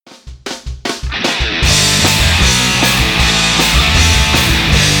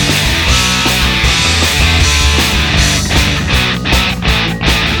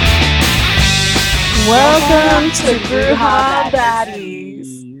Welcome to Bruja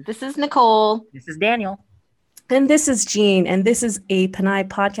Baddies. This is Nicole. This is Daniel. And this is Jean. And this is a Panay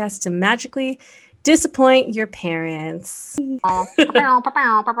podcast to magically disappoint your parents. We're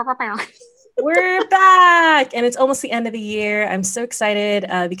back. And it's almost the end of the year. I'm so excited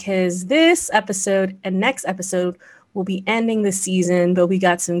because this episode and next episode will be ending the season, but we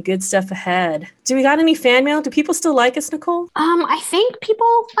got some good stuff ahead. Do we got any fan mail? Do people still like us, Nicole? I think people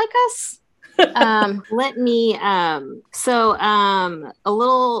like us.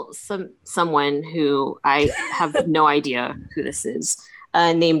 Someone who I have no idea who this is,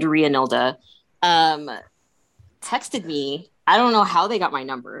 named Ria Nilda, texted me. I don't know how they got my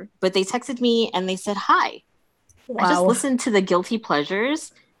number, but they texted me and they said, "Hi, Wow. I just listened to the Guilty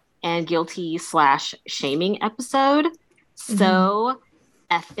Pleasures and Guilty/Shaming episode. So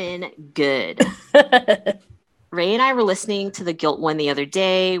effing good." Ray and I were listening to the guilt one the other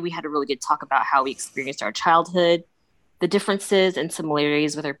day. We had a really good talk about how we experienced our childhood, the differences and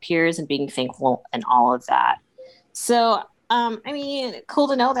similarities with our peers, and being thankful and all of that. So, cool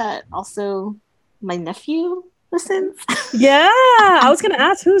to know that also my nephew listens. Yeah, I was going to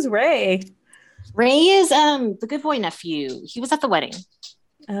ask, who's Ray? Ray is the good boy nephew. He was at the wedding.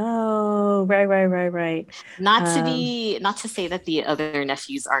 Oh, right. Not to say that the other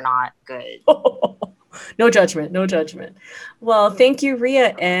nephews are not good. No judgment. Well, thank you,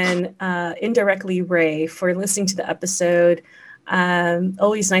 Ria, and indirectly Ray, for listening to the episode.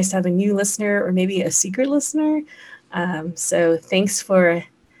 Always nice to have a new listener or maybe a secret listener. So thanks for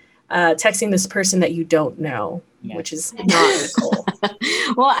texting this person that you don't know, which is not Nicole.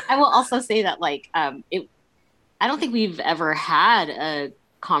 Well, I will also say that I don't think we've ever had a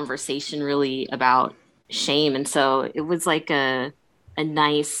conversation really about shame, and so it was like a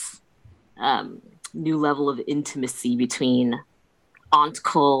nice new level of intimacy between Aunt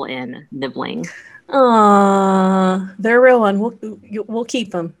Cole and Nibbling. Aww, they're a real one. We'll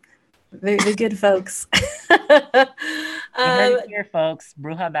keep them. They're good folks. You heard it here, folks.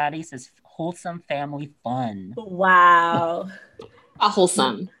 Bruja Baddies is wholesome family fun. Wow. A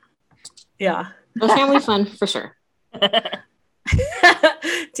wholesome. Yeah. A family fun for sure.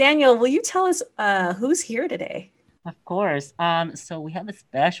 Daniel, will you tell us who's here today? Of course. So we have a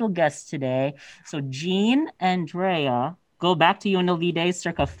special guest today. So Jean and Drea go back to UNLV days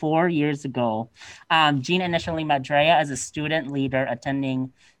circa 4 years ago. Jean initially met Drea as a student leader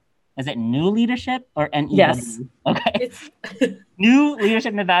attending, is it New Leadership or NEW? Yes. Okay. New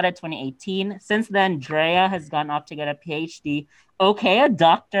Leadership Nevada 2018. Since then, Drea has gone off to get a PhD, a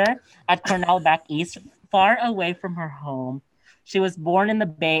doctor at Cornell back east, far away from her home. She was born in the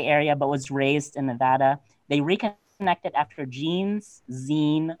Bay Area but was raised in Nevada. They reconnected after Jean's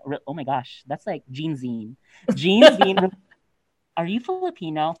zine. Oh my gosh, that's like Jean's zine. Jean's zine. Are you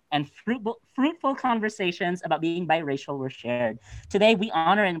Filipino? And fruitful conversations about being biracial were shared. Today, we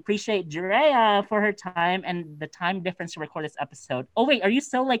honor and appreciate Drea for her time and the time difference to record this episode. Oh wait, are you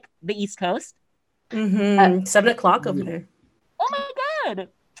still like the East Coast? 7 o'clock over there. Oh my God.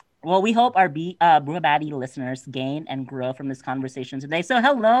 Well, we hope our Bruja Baddie listeners gain and grow from this conversation today. So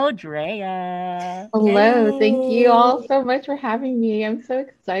hello, Drea. Hello. Yay. Thank you all so much for having me. I'm so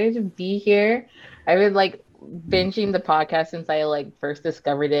excited to be here. I've been binging the podcast since I first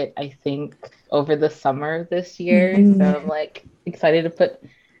discovered it, I think over the summer this year. So I'm excited to put,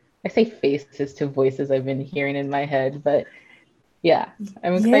 I say faces to voices I've been hearing in my head, but yeah,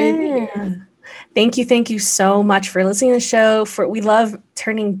 I'm excited to be here. Thank you so much for listening to the show. We love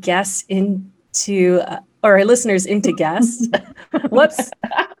turning guests into or our listeners into guests. Whoops.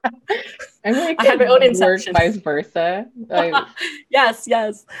 I had my own inception. Vice versa. Yes.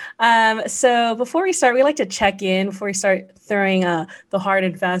 So before we start, we like to check in before we start throwing the hard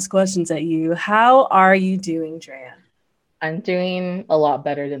advanced questions at you. How are you doing, Drea? I'm doing a lot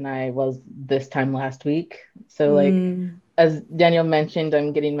better than I was this time last week. So as Daniel mentioned,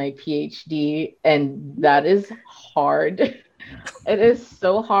 I'm getting my PhD, and that is hard. It is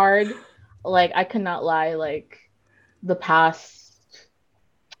so hard. I cannot lie, the past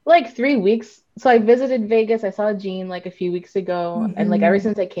 3 weeks. So I visited Vegas. I saw Jean a few weeks ago, and ever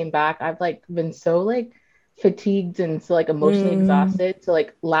since I came back, I've been so fatigued and so emotionally exhausted. So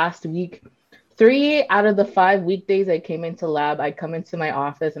last week, 3 out of the 5 weekdays I came into lab, I come into my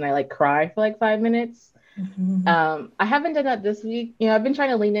office and I cry for 5 minutes. I haven't done that this week. I've been trying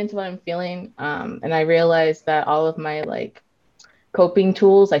to lean into what I'm feeling, and I realized that all of my coping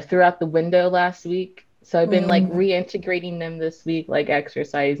tools I threw out the window last week. So I've been reintegrating them this week,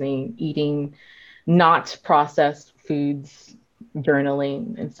 exercising, eating not processed foods,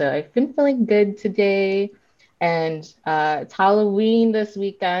 journaling. And so I've been feeling good today. And it's Halloween this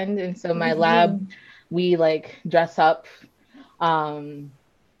weekend. And so my lab we like dress up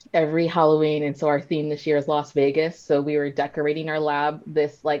every Halloween, and so our theme this year is Las Vegas. So we were decorating our lab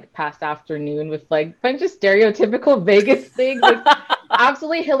this like past afternoon with like a bunch of stereotypical Vegas things, like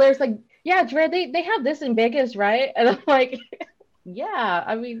absolutely hilarious. Like, yeah, Dre, they have this in Vegas, right? And I'm like, yeah,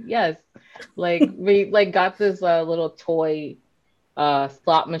 I mean, yes. Like we like got this little toy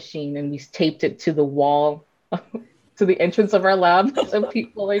slot machine, and we taped it to the wall to the entrance of our lab, so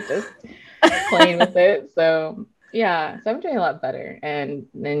people are just playing with it. So yeah, so I'm doing a lot better, and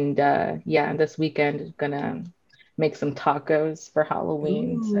yeah, this weekend I'm gonna make some tacos for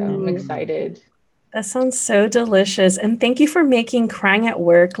Halloween. So I'm excited. That sounds so delicious, and thank you for making crying at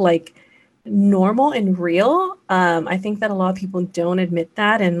work like normal and real. I think that a lot of people don't admit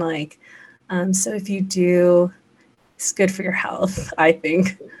that, and like, so if you do, it's good for your health, I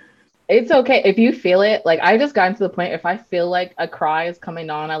think. It's okay if you feel it. Like I just gotten to the point, if I feel like a cry is coming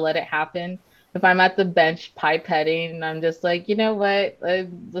on, I let it happen. If I'm at the bench pipetting, I'm just like, you know what?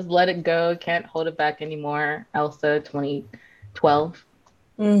 Just let it go. Can't hold it back anymore. Elsa 2012.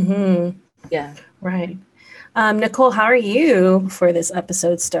 Mm-hmm. Yeah. Right. Nicole, how are you before this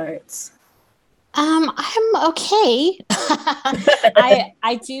episode starts? I'm okay.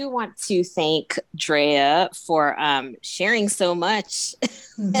 I do want to thank Drea for sharing so much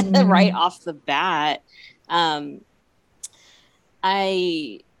right off the bat. I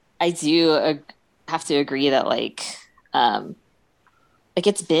do have to agree that like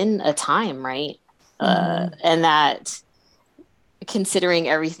it's been a time, right? And that considering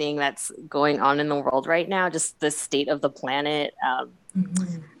everything that's going on in the world right now, just the state of the planet,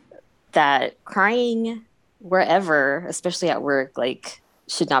 that crying wherever, especially at work, like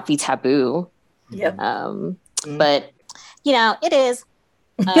should not be taboo. Yep. But you know, it is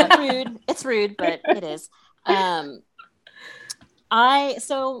rude. It's rude, but it is.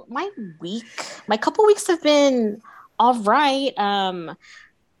 So my couple weeks have been all right.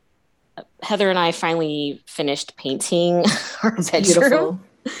 Heather and I finally finished painting our bedroom.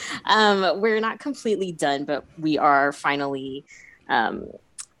 We're not completely done, but we are finally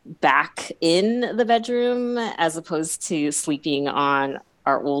back in the bedroom as opposed to sleeping on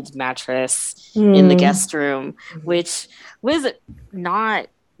our old mattress in the guest room, which was not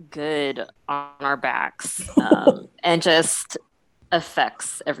good on our backs, and just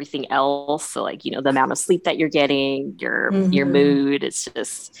affects everything else. So like, you know, the amount of sleep that you're getting, your mood, it's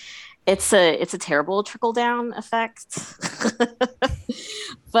just it's a terrible trickle down effect.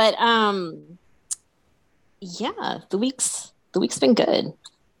 But yeah, the week's been good.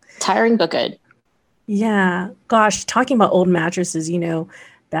 Tiring but good. Yeah. Gosh, talking about old mattresses, you know,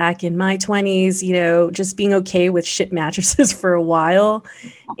 back in my 20s, you know, just being okay with shit mattresses for a while.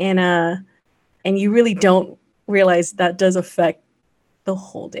 And you really don't realize that does affect the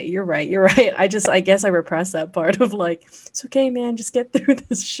whole day. You're right. I guess I repress that part of like, it's okay, man, just get through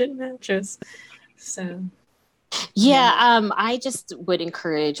this shit mattress. So yeah. I just would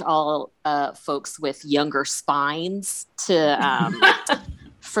encourage all folks with younger spines to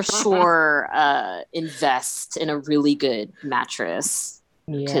for sure invest in a really good mattress,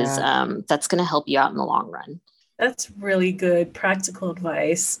 because that's going to help you out in the long run. That's really good practical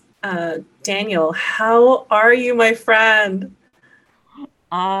advice. Daniel, how are you, my friend?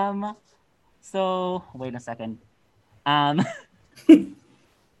 So wait a second.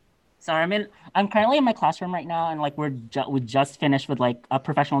 Sorry, I'm currently in my classroom right now, and like we just finished with like a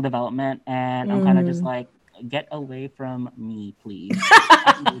professional development, and I'm kind of just like, get away from me, please.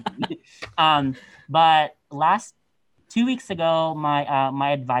 But last 2 weeks ago,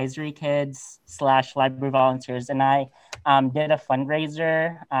 my advisory kids / library volunteers and I did a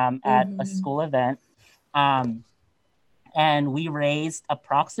fundraiser at a school event, and we raised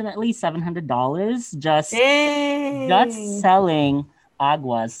approximately $700 just selling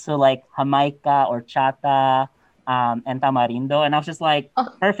aguas, so like Jamaica, horchata, and tamarindo. And I was just like,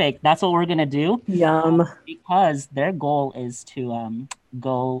 perfect, that's what we're gonna do. Yum. Because their goal is to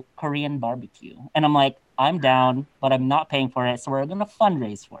go Korean barbecue, and I'm like, I'm down, but I'm not paying for it, so we're gonna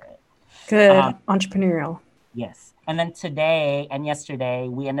fundraise for it. Good. Entrepreneurial. Yes. And then today and yesterday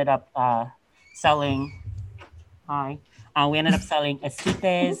we ended up selling esquites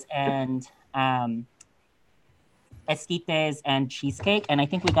and cheesecake, and I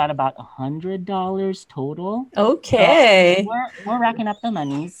think we got about $100 total. Okay. So we're racking up the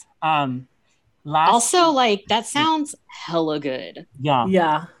monies. Also, like, that sounds hella good.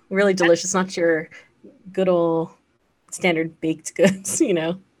 Yeah, really delicious. Not your good old standard baked goods, you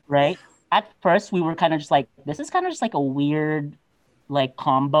know. Right. At first, we were kind of just like, this is kind of just like a weird like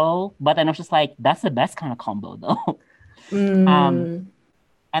combo, but then I was just like, that's the best kind of combo though.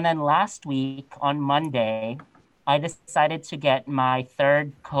 And then last week on Monday, I decided to get my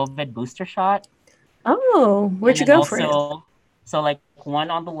third COVID booster shot. Oh, where'd you go for it? So like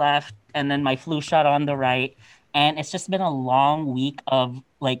one on the left and then my flu shot on the right. And it's just been a long week of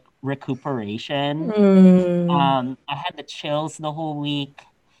like recuperation. I had the chills the whole week.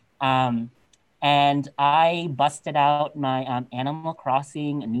 And I busted out my Animal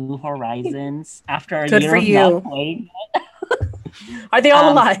Crossing New Horizons after a Good year for of you. not playing. Are they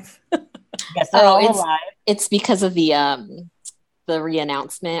all alive? Yes, they're all alive. It's because of the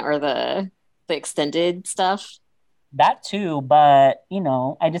re-announcement or the extended stuff. That too, but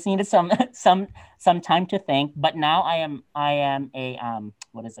I just needed some time to think. But now I am a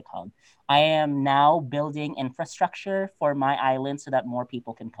what is it called? I am now building infrastructure for my island so that more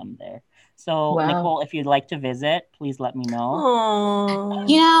people can come there. So Nicole, if you'd like to visit, please let me know.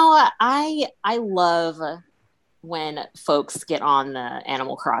 Aww. I love when folks get on the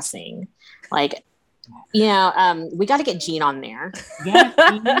Animal Crossing. Like, we got to get Jean on there. Yes.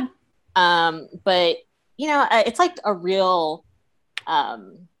 But it's like a real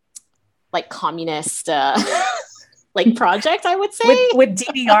like communist like project, I would say, with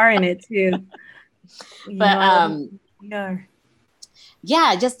DDR in it too. But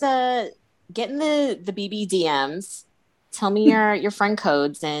yeah, just get in the BB DMs, tell me your friend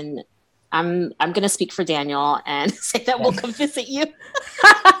codes, and I'm gonna speak for Daniel and say that we'll come visit you.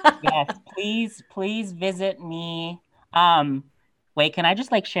 Yes, please visit me. Wait, can I just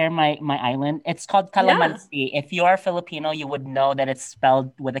share my island? It's called Calamansi. Yeah. If you are Filipino, you would know that it's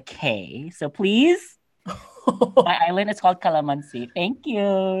spelled with a K. So please, my island is called Calamansi. Thank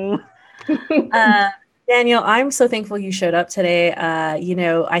you. Daniel, I'm so thankful you showed up today.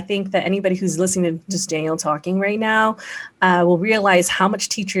 I think that anybody who's listening to just Daniel talking right now will realize how much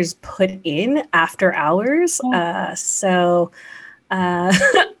teachers put in after hours.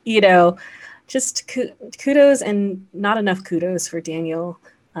 Just kudos and not enough kudos for Daniel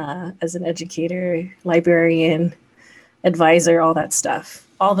as an educator, librarian, advisor, all that stuff.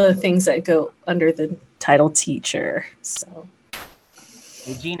 All the things that go under the title teacher. So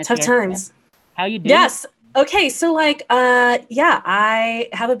Regina, tough times. How you doing? Yes. Okay. So I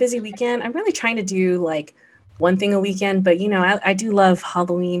have a busy weekend. I'm really trying to do one thing a weekend, but I do love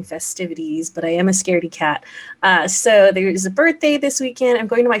Halloween festivities, but I am a scaredy cat. So there's a birthday this weekend. I'm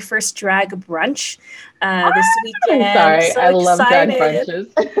going to my first drag brunch this weekend. I'm sorry, I love drag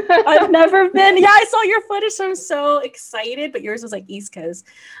brunches. I've never been. Yeah, I saw your footage, so I'm so excited, but yours was East Coast.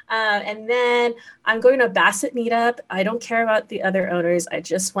 And then I'm going to a Basset meetup. I don't care about the other owners. I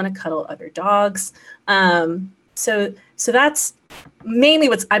just want to cuddle other dogs. So that's mainly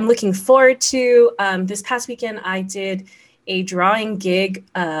what I'm looking forward to. This past weekend, I did a drawing gig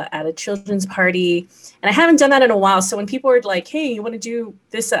at a children's party, and I haven't done that in a while. So when people were like, "Hey, you want to do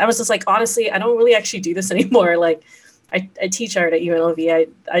this?" I was just like, honestly, I don't really actually do this anymore. I teach art at UNLV.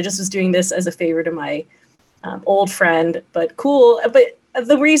 I just was doing this as a favor to my old friend, but cool. But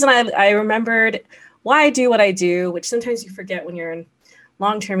the reason I remembered why I do what I do, which sometimes you forget when you're in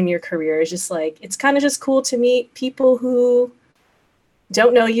long-term in your career, is just it's kind of just cool to meet people who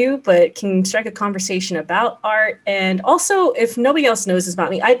don't know you, but can strike a conversation about art. And also, if nobody else knows this about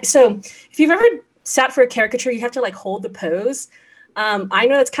me, so if you've ever sat for a caricature, you have to hold the pose. I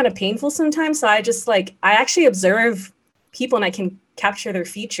know that's kind of painful sometimes. So I just I actually observe people and I can capture their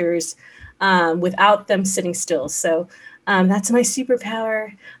features without them sitting still. So that's my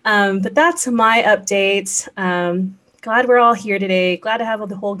superpower. But that's my updates. Glad we're all here today. Glad to have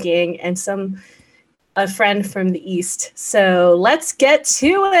the whole gang and a friend from the East. So let's get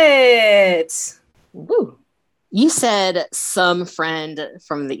to it. Woo. You said some friend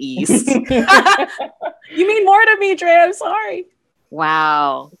from the East. You mean more to me, Dre. I'm sorry.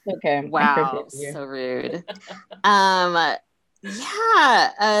 Wow. Okay. Wow. So rude.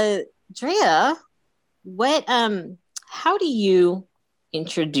 Drea, how do you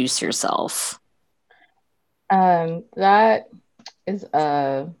introduce yourself? That is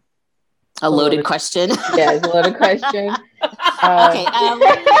a loaded question. Yeah, it's a loaded question. Okay,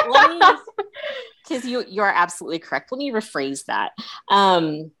 let me because you are absolutely correct. Let me rephrase that.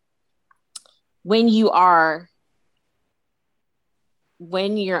 When you're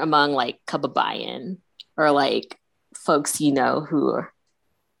among Kababayan or folks who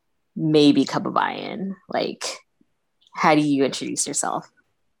may be Kababayan, how do you introduce yourself?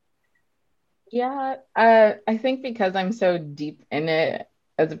 Yeah, I think because I'm so deep in it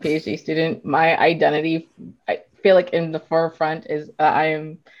as a PhD student, my identity, I feel in the forefront is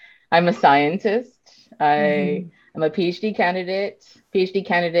I'm a scientist. I'm a PhD candidate. PhD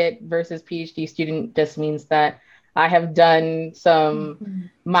candidate versus PhD student just means that I have done some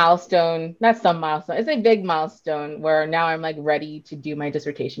milestone, not some milestone, it's a big milestone where now I'm like ready to do my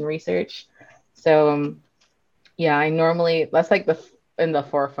dissertation research. So yeah, I normally, that's like the in the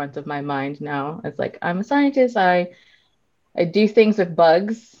forefront of my mind now. It's like I'm a scientist. I do things with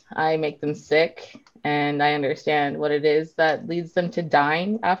bugs. I make them sick, and I understand what it is that leads them to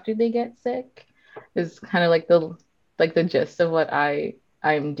dying after they get sick. Is kind of like the gist of what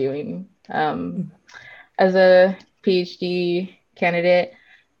I'm doing as a PhD candidate.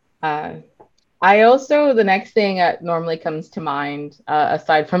 Uh, I also, the next thing that normally comes to mind,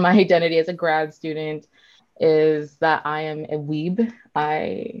 aside from my identity as a grad student, is that I am a weeb.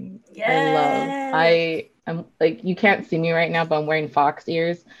 I'm like, you can't see me right now, but I'm wearing fox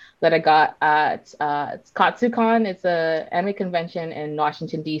ears that I got at it's KatsuCon. It's a anime convention in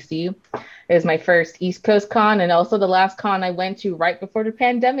Washington, D.C. It was my first East Coast con and also the last con I went to right before the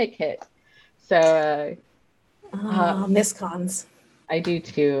pandemic hit. So miss cons. I do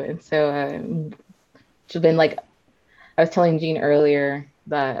too. And so it's been like, I was telling Jean earlier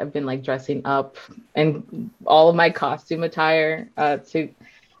that I've been like dressing up and all of my costume attire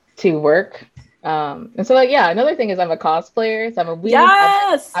to work. And so like, yeah, another thing is I'm a cosplayer. So I'm a weeb.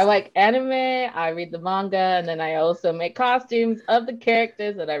 Yes! I like anime, I read the manga, and then I also make costumes of the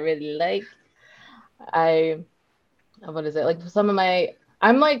characters that I really like. What is it? Like some of my,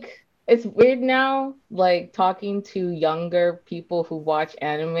 I'm like, it's weird now, like talking to younger people who watch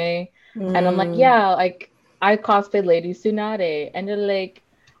anime. And I'm like, yeah, like I cosplay Lady Tsunade. And they're like,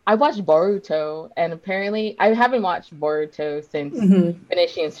 I watched Boruto. And apparently I haven't watched Boruto since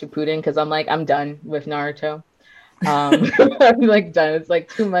finishing Shippuden because I'm like, I'm done with Naruto. I'm like done. It's like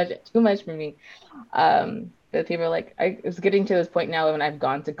too much for me. But people are like, it's getting to this point now when I've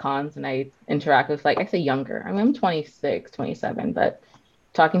gone to cons and I interact with, like, I say younger. I mean, I'm 26, 27, but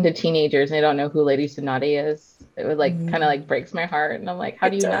talking to teenagers and they don't know who Lady Tsunade is, it would like kind of like breaks my heart. And I'm like, how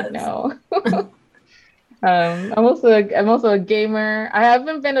do you not know? I'm also a gamer. I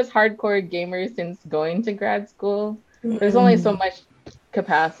haven't been as hardcore a gamer since going to grad school. There's only so much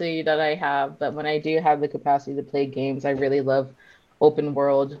capacity that I have, but when I do have the capacity to play games, I really love open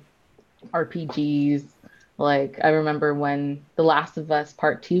world RPGs. Like I remember when The Last of Us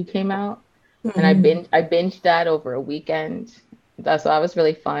Part 2 came out, and I binged that over a weekend. So that was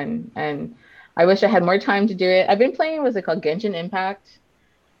really fun, and I wish I had more time to do it. I've been playing, what's it called, Genshin Impact.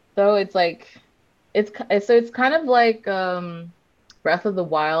 So it's like it's kind of like Breath of the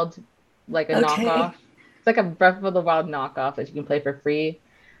Wild, like a knockoff. It's like a Breath of the Wild knockoff that you can play for free.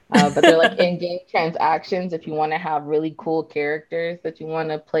 But they're like in-game transactions if you want to have really cool characters that you want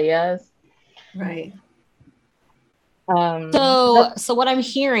to play as. Right. So what I'm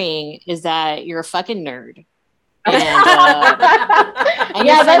hearing is that you're a fucking nerd. And,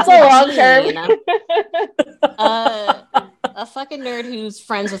 yeah, that's a long term. A fucking nerd who's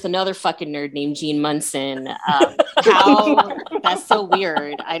friends with another fucking nerd named Gene Munson. How that's so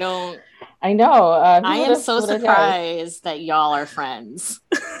weird. I know. I am so surprised that y'all are friends.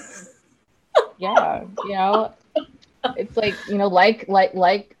 Yeah, it's like,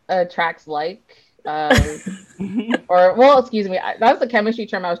 like attracts like. Or well, excuse me, that's the chemistry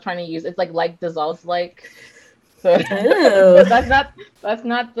term I was trying to use. It's like dissolves like. So that's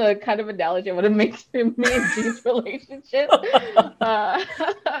not the kind of analogy I would have made to me and Gene's relationship.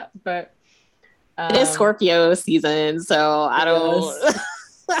 But it is Scorpio season, so I don't.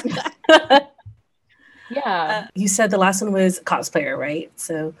 Yeah. You said the last one was cosplayer, right?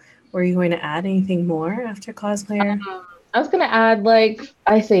 So were you going to add anything more after cosplayer? I was going to add, like,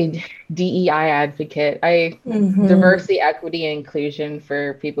 I say DEI advocate. Diversity, equity, and inclusion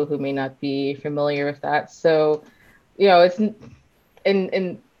for people who may not be familiar with that. So, it's,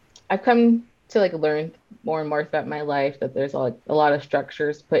 and I've come to, like, learn more and more throughout my life that there's a lot of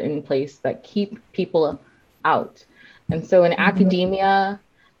structures put in place that keep people out. And so in academia,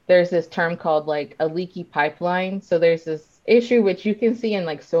 there's this term called, like, a leaky pipeline. So there's this issue which you can see in,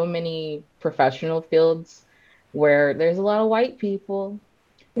 like, so many professional fields where there's a lot of white people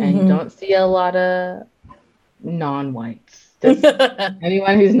and you don't see a lot of non-whites, just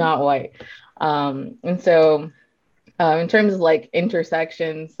anyone who's not white. And so in terms of like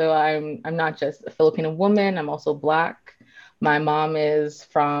intersections, so I'm not just a Filipino woman, I'm also Black. My mom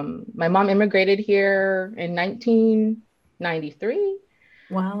immigrated here in 1993.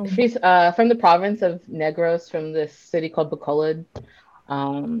 Wow. She's from the province of Negros, from this city called Bacolod.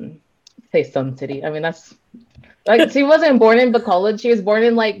 Say Sun City. I mean, that's like, she wasn't born in Bacolod. She was born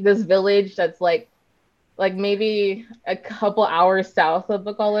in like this village that's like maybe a couple hours south of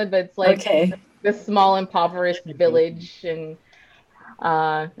Bacolod, but it's like this small impoverished village. And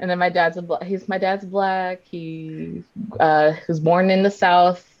And then my dad's black. He was born in the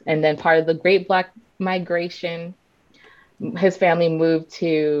South, and then part of the Great Black Migration. His family moved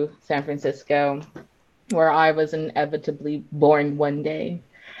to San Francisco, where I was inevitably born one day.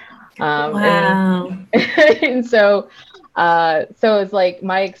 Wow. And so it's like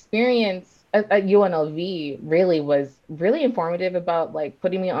my experience at UNLV really was really informative about like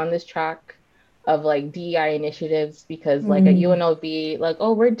putting me on this track of like DEI initiatives, because like at UNLV, like,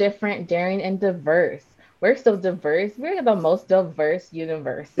 oh, we're different, daring, and diverse. We're so diverse. We're the most diverse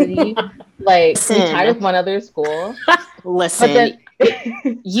university. Like, we tied with one other school. Listen,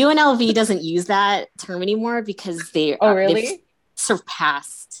 UNLV doesn't use that term anymore because they've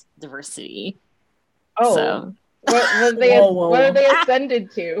surpassed diversity. Oh, so. What are they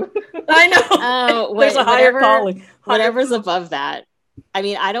ascended to? I know. Oh, there's a higher calling. Whatever's above that. I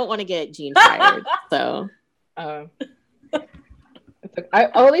mean, I don't want to get Jean fired, so. I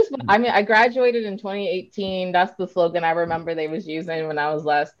graduated in 2018. That's the slogan I remember they was using when I was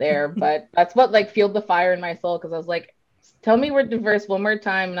last there. But that's what like fueled the fire in my soul, because I was like, tell me we're diverse one more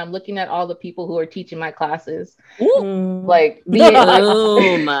time. And I'm looking at all the people who are teaching my classes. Like,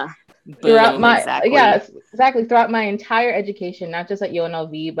 throughout my entire education, not just at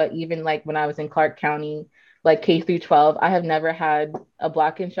UNLV, but even like when I was in Clark County, like K through 12, I have never had a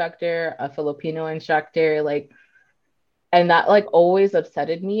Black instructor, a Filipino instructor, like, and that like always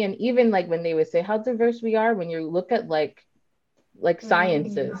upsetted me. And even like when they would say how diverse we are, when you look at like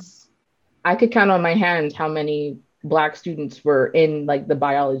sciences, I could count on my hand how many Black students were in like the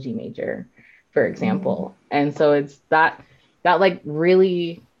biology major, for example. And so it's that like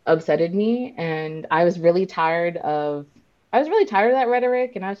really upsetted me, and I was really tired of that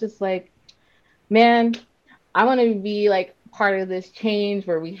rhetoric. And I was just like, man, I want to be like part of this change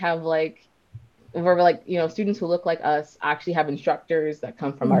where we have like, where we're like, you know, students who look like us actually have instructors that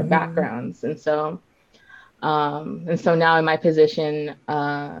come from our backgrounds. And so now in my position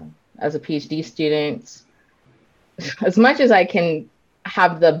as a PhD student, as much as I can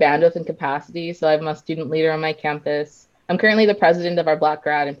have the bandwidth and capacity, so I'm a student leader on my campus. I'm currently the president of our Black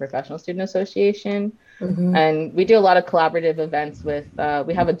Grad and Professional Student Association. And we do a lot of collaborative events with,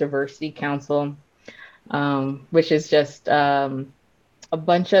 we have a diversity council, which is just a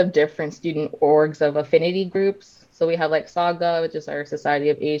bunch of different student orgs of affinity groups. So we have like SAGA, which is our Society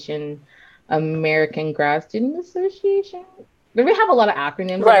of Asian American Grad Student Association. We have a lot of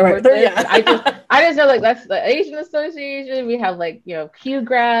acronyms. Right. Yeah. I just know like that's the Asian Association. We have like, you know, Q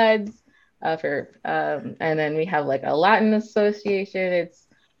grads and then we have like a Latin Association.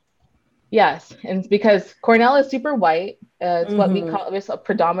 Yes, and because Cornell is super white, it's what we call, it's a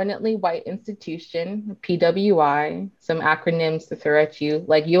predominantly white institution, PWI, some acronyms to throw at you,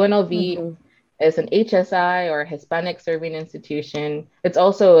 like UNLV is an HSI or Hispanic Serving Institution. It's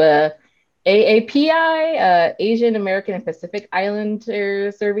also a AAPI, Asian American and Pacific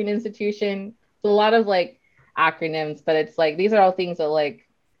Islander Serving Institution. It's a lot of like acronyms, but it's like, these are all things that like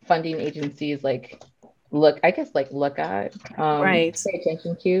funding agencies like look at, pay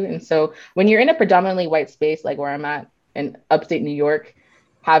attention to. And so when you're in a predominantly white space, like where I'm at in upstate New York,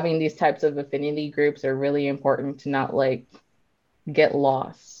 having these types of affinity groups are really important to not like get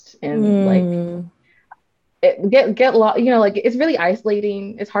lost and like get lost, you know, like it's really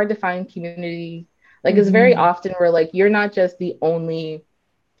isolating. It's hard to find community. Like it's very often where like you're not just the only,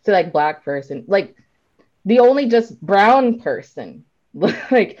 say like Black person, like the only just brown person,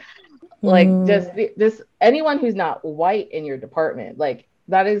 like just anyone who's not white in your department. Like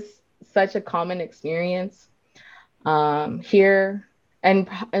that is such a common experience here, and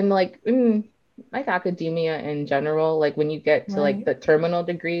like in like academia in general. Like when you get to like the terminal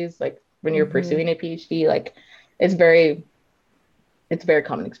degrees, like when you're pursuing a PhD, like it's very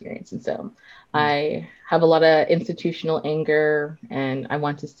common experience. And so I have a lot of institutional anger, and I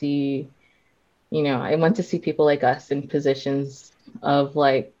want to see people like us in positions of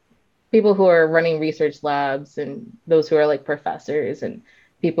like people who are running research labs, and those who are like professors, and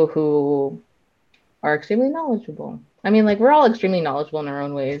people who are extremely knowledgeable. I mean, like we're all extremely knowledgeable in our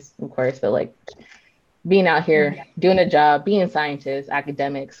own ways, of course, but like being out here doing a job, being scientists,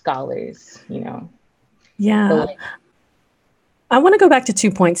 academics, scholars, you know. Yeah. So, like, I want to go back to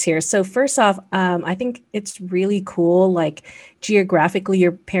 2 points here. So first off, I think it's really cool, like geographically,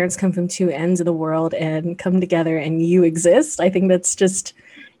 your parents come from two ends of the world and come together and you exist. I think that's just,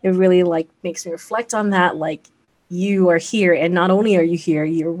 it really like makes me reflect on that. Like you are here, and not only are you here,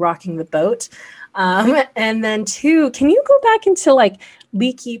 you're rocking the boat. And then two, can you go back into like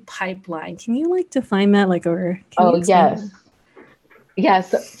leaky pipeline? Can you like define that? Like, or yes.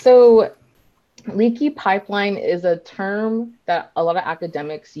 So Leaky pipeline is a term that a lot of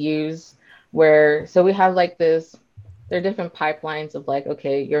academics use where, so we have like this, there are different pipelines of like,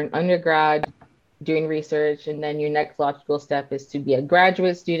 okay, you're an undergrad doing research, and then your next logical step is to be a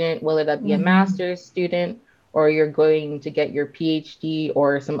graduate student, whether that be a master's student or you're going to get your PhD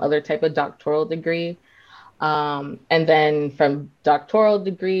or some other type of doctoral degree. And then from doctoral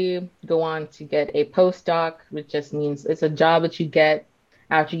degree, go on to get a postdoc, which just means it's a job that you get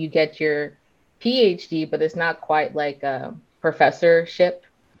after you get your PhD, but it's not quite like a professorship.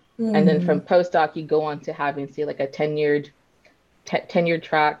 And then from postdoc, you go on to having, say, like a tenured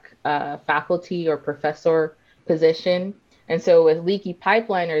track faculty or professor position. And so with leaky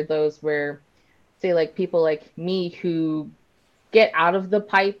pipeline are those where, say, like people like me who get out of the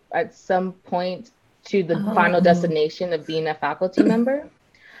pipe at some point to the final destination of being a faculty member.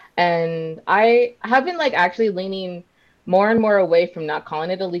 And I have been like actually leaning more and more away from not calling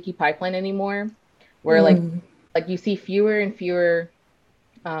it a leaky pipeline anymore, where like you see fewer and fewer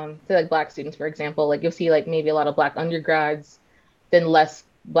say like Black students, for example, like you'll see like maybe a lot of Black undergrads, then less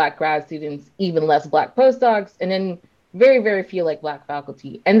Black grad students, even less Black postdocs, and then very, very few like Black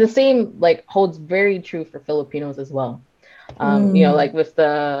faculty. And the same like holds very true for Filipinos as well. You know, like with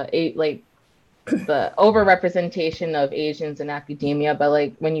the overrepresentation of Asians in academia, but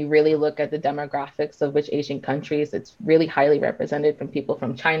like when you really look at the demographics of which Asian countries, it's really highly represented from people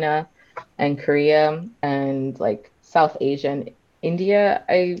from China and Korea and like South Asia and India,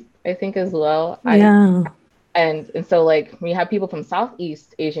 I think as well. Yeah. And so like when you have people from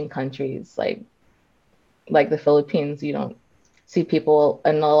Southeast Asian countries, like the Philippines, you don't see people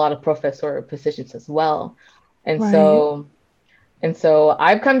in a lot of professor positions as well. And so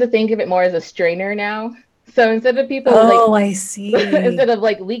I've come to think of it more as a strainer now. So instead of people I see. instead of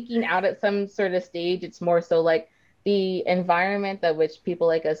like leaking out at some sort of stage, it's more so like the environment that which people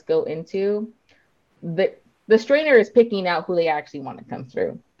like us go into. The strainer is picking out who they actually want to come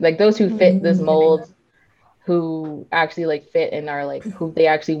through. Like those who fit this mold, who actually like fit and are like who they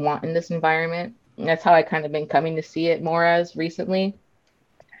actually want in this environment. And that's how I kind of been coming to see it more as recently.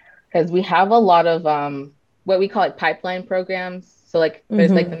 Because we have a lot of what we call like pipeline programs. So like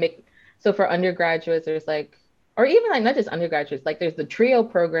there's like so for undergraduates, there's like, or even like not just undergraduates, like there's the TRIO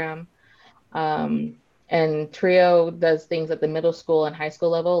program. And TRIO does things at the middle school and high school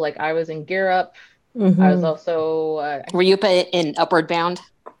level. Like I was in Gear Up. I was also were you in Upward Bound?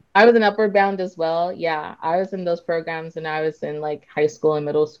 I was in Upward Bound as well. Yeah, I was in those programs, and I was in like high school and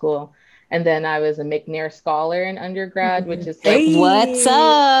middle school. And then I was a McNair Scholar in undergrad, which is like, what's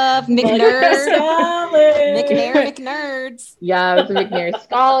up, McNerd? McNair McNerds. Yeah, I was a McNair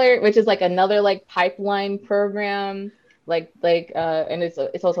Scholar, which is like another like pipeline program, and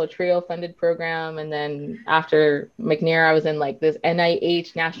it's also a TRIO funded program. And then after McNair, I was in like this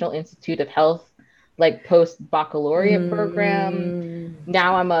NIH National Institute of Health like post baccalaureate program.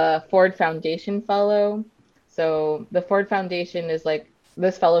 Now I'm a Ford Foundation fellow. So the Ford Foundation is like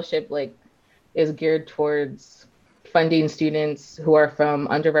this fellowship like is geared towards funding students who are from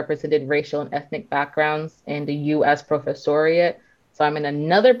underrepresented racial and ethnic backgrounds in the U.S. professoriate. So I'm in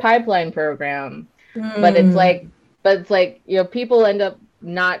another pipeline program, but it's like, you know, people end up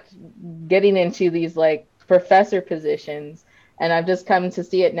not getting into these like professor positions. And I've just come to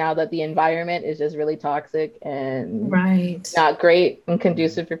see it now that the environment is just really toxic and not great and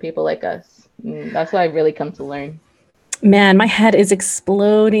conducive for people like us. And that's what I've really come to learn. Man, my head is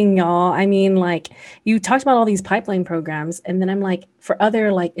exploding, y'all. I mean, like, you talked about all these pipeline programs, and then I'm like, for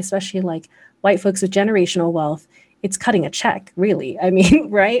other, like, especially like white folks with generational wealth, it's cutting a check, really. I mean,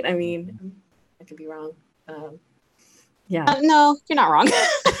 right? I mean, I could be wrong. Yeah. No, you're not wrong.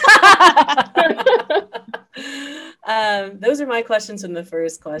 Those are my questions from the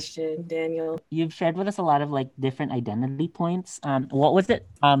first question, Daniel. You've shared with us a lot of like different identity points. What was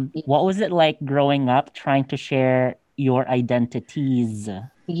it like growing up trying to share your identities?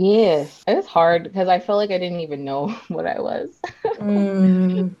 Yes, it was hard because I felt like I didn't even know what I was.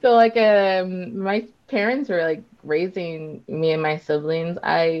 So like my parents were like raising me and my siblings.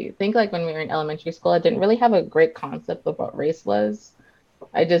 I think like when we were in elementary school, I didn't really have a great concept of what race was.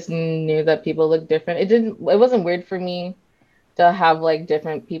 I just knew that people look different. It wasn't weird for me to have like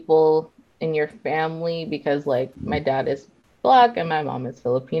different people in your family because like my dad is Black and my mom is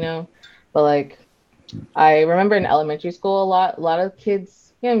Filipino. But like I remember in elementary school a lot of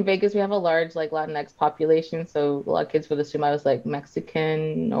kids, you know, in Vegas we have a large like Latinx population, so a lot of kids would assume I was like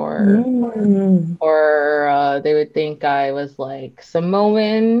Mexican or they would think I was like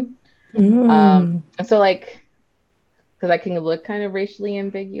Samoan. And so like because I can look kind of racially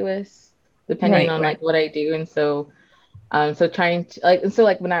ambiguous depending on like what I do. And so So trying to like, and so like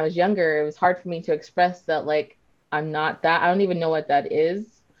when I was younger, it was hard for me to express that like I'm not that. I don't even know what that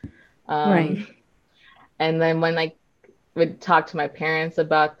is. Right. And then when I would talk to my parents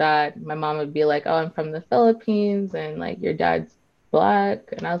about that, my mom would be like, "Oh, I'm from the Philippines, and like your dad's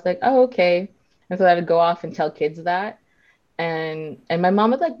black," and I was like, "Oh, okay." And so I would go off and tell kids that, and my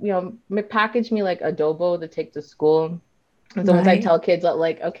mom would like, package me like adobo to take to school. And so once I Right. tell kids that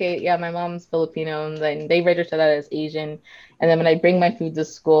like, okay, yeah, my mom's Filipino, and then they register that as Asian, and then when I bring my food to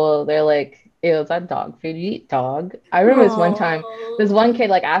school, they're like, "Ew, is that dog food? You eat dog?" I remember this one time, this Oh, one kid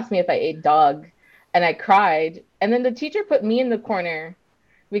like asked me if I ate dog, and I cried, and then the teacher put me in the corner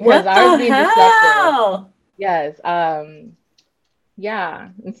because what I was the being disruptive. hell? Yes, yeah,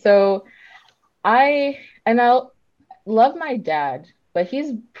 and so I love my dad, but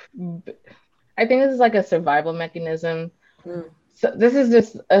I think this is like a survival mechanism. Mm, So this is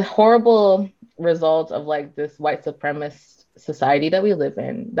just a horrible result of like this white supremacist society that we live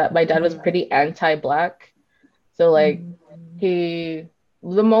in. That my dad was mm, pretty anti-black. So like mm. he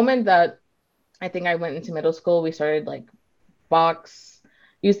the moment that I think I went into middle school, we started like box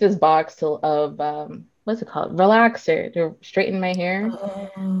use this box of what's it called? Relaxer to straighten my hair.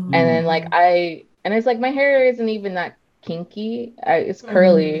 And then like Oh. and it's like my hair isn't even that kinky. It's Mm,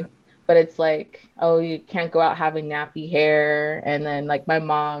 curly, but it's like, oh, you can't go out having nappy hair. And then like my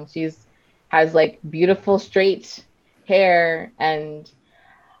mom, she's has like beautiful straight hair and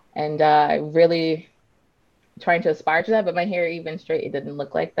really trying to aspire to that, but my hair even straight, it didn't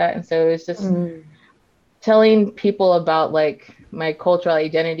look like that. And so it was just mm, telling people about like my cultural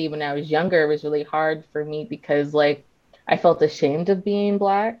identity when I was younger was really hard for me because like I felt ashamed of being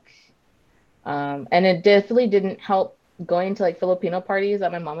black. And it definitely didn't help going to like Filipino parties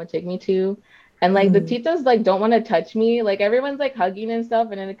that my mom would take me to. And like the mm. titas like don't want to touch me. Like everyone's like hugging and stuff.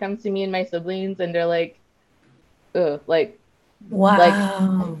 And then it comes to me and my siblings and they're like, ugh, like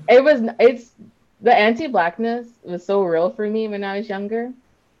Wow. it's the anti-blackness was so real for me when I was younger.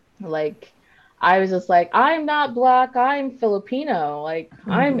 Like I was just like, I'm not black, I'm Filipino. Like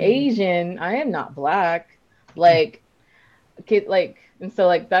I'm Mhm. Asian, I am not black. Like kid like and so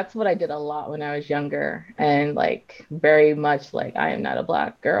like that's what I did a lot when I was younger and like very much like I am not a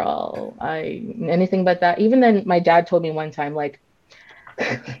black girl. I anything but that. Even then my dad told me one time like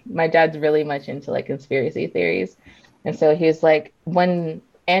my dad's really much into like conspiracy theories. And so he's like when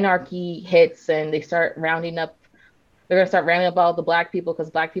anarchy hits and they're gonna start rounding up all the black people because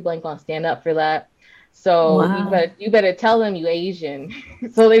black people ain't gonna stand up for that. So Wow. you better tell them you Asian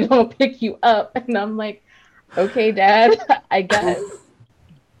so they don't pick you up. And I'm like, okay, dad, I guess.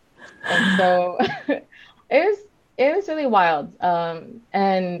 And so was it was really wild.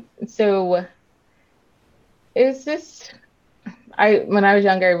 And so it's just I when I was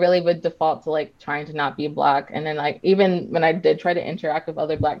younger, I really would default to like trying to not be black. And then like even when I did try to interact with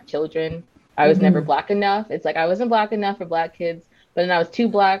other black children, I was never Mhm. black enough. It's like I wasn't black enough for black kids, but then I was too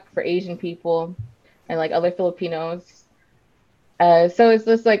black for Asian people and like other Filipinos. So it's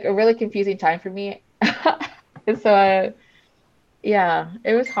just like a really confusing time for me. And so yeah,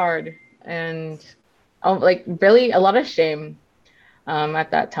 it was hard and like really a lot of shame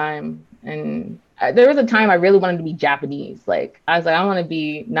at that time. And there was a time I really wanted to be Japanese. Like I was like, I want to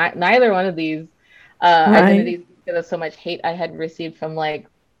be neither one of these Right. identities because of so much hate I had received from like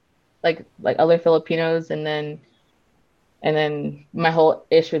other Filipinos, and then my whole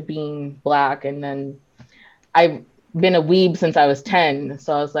ish with being black, and then I've been a weeb since I was 10,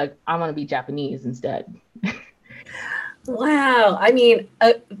 so I was like, I want to be Japanese instead. Wow. I mean,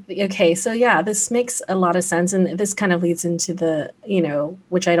 okay, so yeah, this makes a lot of sense. And this kind of leads into the,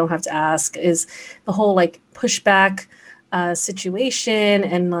 which I don't have to ask, is the whole like pushback situation.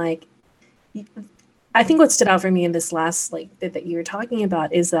 And like, I think what stood out for me in this last, like, bit that you were talking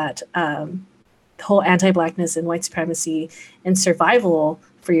about is that the whole anti Blackness and white supremacy and survival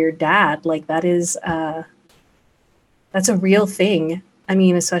for your dad, like, that's a real thing. I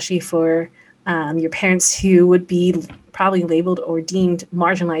mean, especially for your parents who would be probably labeled or deemed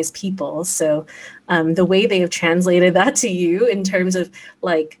marginalized people. So the way they have translated that to you in terms of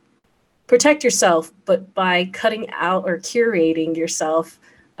like protect yourself, but by cutting out or curating yourself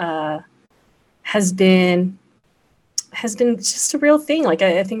uh, has been just a real thing. Like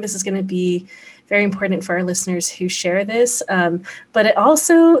I think this is going to be very important for our listeners who share this, but it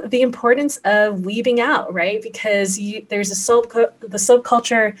also the importance of weaving out, right? Because there's the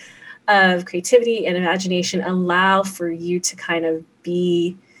subculture of creativity and imagination allow for you to kind of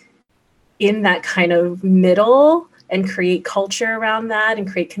be in that kind of middle and create culture around that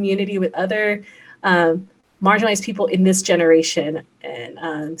and create community with other marginalized people in this generation.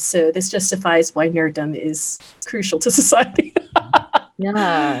 And so this justifies why nerddom is crucial to society.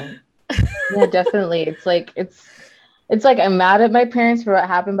 Yeah. Yeah, definitely. It's like I'm mad at my parents for what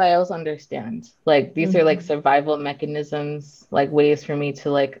happened, but I also understand. Like these are like survival mechanisms, like ways for me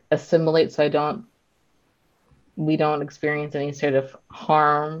to like assimilate so we don't experience any sort of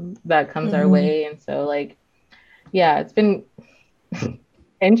harm that comes our way. And so like, yeah, it's been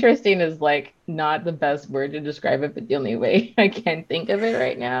interesting is like not the best word to describe it, but the only way I can think of it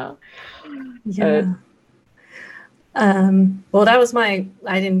right now. Yeah. Well,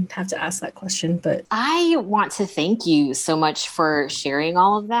 I didn't have to ask that question, but I want to thank you so much for sharing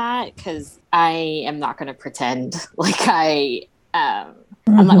all of that, because I am not going to pretend like I'm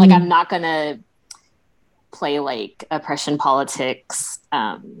not going to play like oppression politics,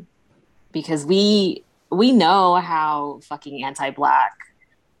 because we know how fucking anti-Black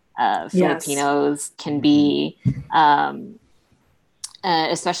Filipinos can be,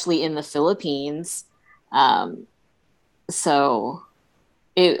 especially in the Philippines. So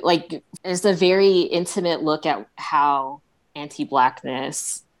it's a very intimate look at how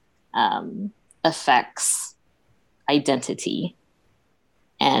anti-Blackness affects identity.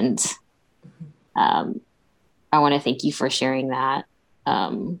 And I want to thank you for sharing that.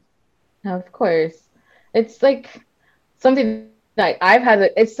 Of course. It's like something that I've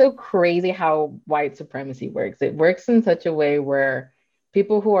had. It's so crazy how white supremacy works. It works in such a way where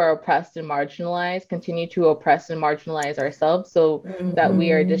people who are oppressed and marginalized continue to oppress and marginalize ourselves, so that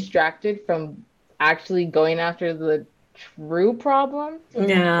we are distracted from actually going after the true problem.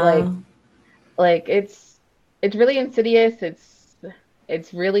 Yeah. Like it's really insidious.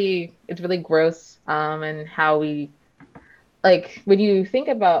 It's really gross. And how we, like, when you think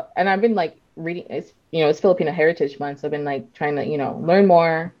about, and I've been like reading, it's Filipino Heritage Month, so I've been like trying to learn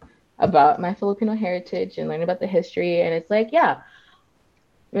more about my Filipino heritage and learn about the history. And it's like, yeah,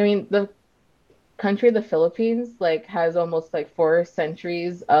 I mean, the country of the Philippines like has almost like 4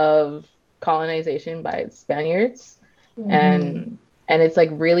 centuries of colonization by Spaniards. And it's like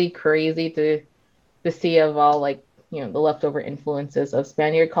really crazy to see of all like the leftover influences of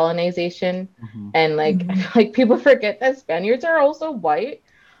Spaniard colonization. And like I feel like people forget that Spaniards are also white.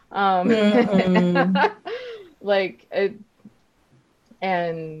 Like it,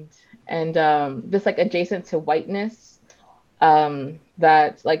 and this like adjacent to whiteness,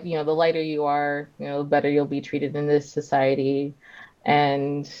 that like the lighter you are, the better you'll be treated in this society.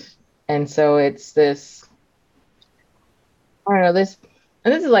 And so it's this, I don't know, this,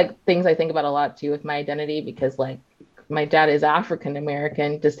 and this is like things I think about a lot too with my identity, because like my dad is African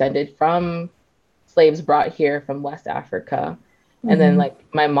American, descended from slaves brought here from West Africa. And then like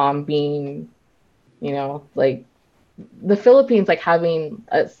my mom being like the Philippines, like having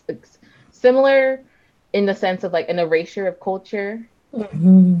a similar in the sense of like an erasure of culture,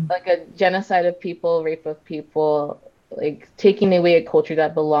 like a genocide of people, rape of people, like taking away a culture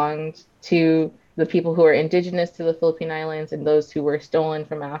that belonged to the people who are indigenous to the Philippine Islands and those who were stolen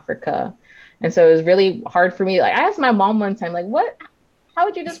from Africa. And so it was really hard for me. Like I asked my mom one time, like, how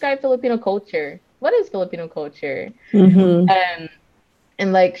would you describe Filipino culture? What is Filipino culture? And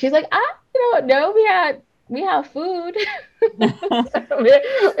like she's like, I don't know, we have food. we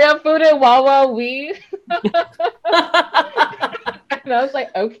have food in Wawa we. And I was like,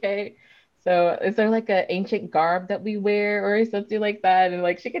 okay. So is there like an ancient garb that we wear or something like that? And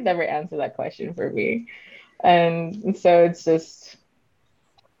like she could never answer that question for me. And so it's just,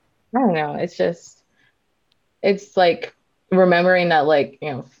 I don't know, it's like remembering that like,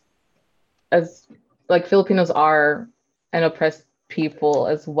 as like Filipinos are an oppressed people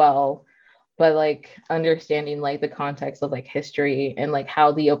as well, but like understanding like the context of like history and like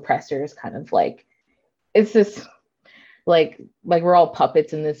how the oppressors kind of like, it's just like we're all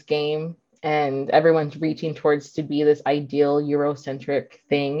puppets in this game and everyone's reaching towards to be this ideal Eurocentric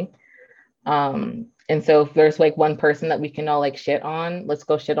thing. And so if there's like one person that we can all like shit on, let's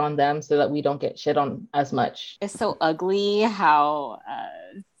go shit on them so that we don't get shit on as much. It's so ugly how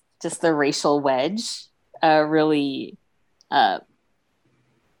just the racial wedge really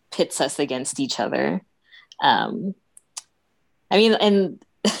pits us against each other. I mean, and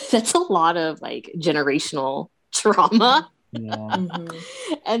that's a lot of like generational trauma. Yeah.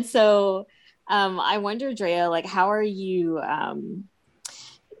 And so I wonder, Drea, like, how are you,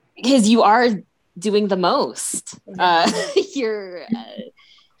 because you are doing the most. You're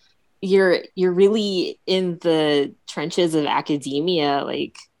really in the trenches of academia.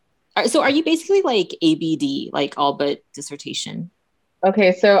 Like, so are you basically like ABD, like all but dissertation?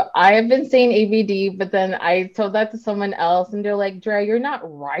 Okay, so I have been saying ABD, but then I told that to someone else, and they're like, Dre, you're not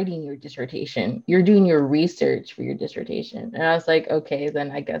writing your dissertation. You're doing your research for your dissertation. And I was like, okay,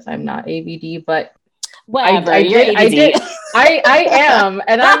 then I guess I'm not ABD, but Whatever, I you're did, ABD. I am.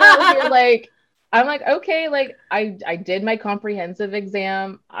 And I'm out here like, I'm like, okay, like I did my comprehensive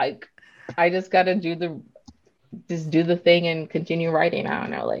exam. I just gotta do the thing and continue writing. I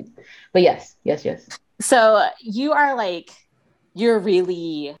don't know, like, but yes. So you are like, you're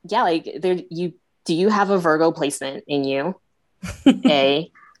really, yeah, like there, do you have a Virgo placement in you?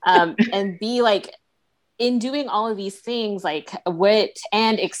 A, and B, like in doing all of these things, like what,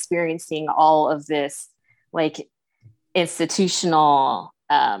 and experiencing all of this, like institutional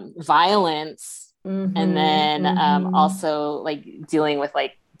violence, and then also like dealing with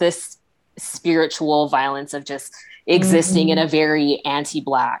like this spiritual violence of just existing in a very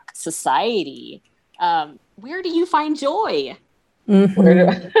anti-Black society. Where do you find joy? Your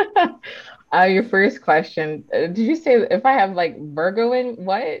first question, did you say if I have like Virgo in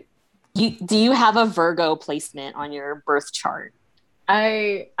what? Do you have a Virgo placement on your birth chart?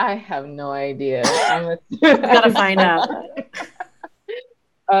 I have no idea. We gotta find out.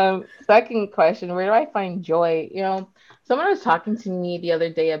 Second question, where do I find joy? You know, someone was talking to me the other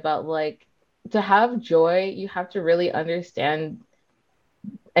day about like to have joy, you have to really understand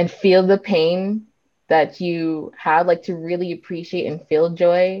and feel the pain that you have, like to really appreciate and feel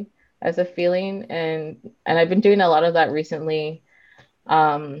joy as a feeling. And I've been doing a lot of that recently.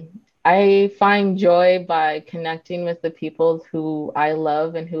 I find joy by connecting with the people who I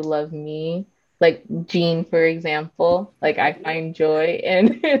love and who love me. Like Jean, for example. Like I find joy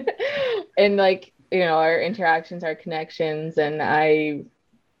in in like, you know, our interactions, our connections, and I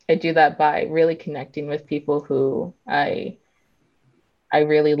do that by really connecting with people who I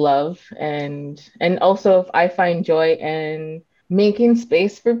really love, and also I find joy in making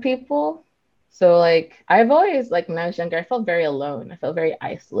space for people. So like I've always, like when I was younger, I felt very alone. I felt very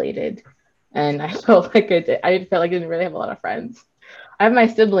isolated, and I felt like I felt like I didn't really have a lot of friends. I have my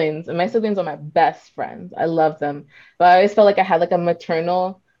siblings, and my siblings are my best friends. I love them, but I always felt like I had like a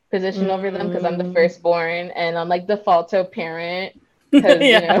maternal position over them because I'm the firstborn, and I'm like the defaulto parent because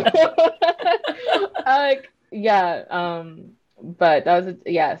you know, like yeah. But that was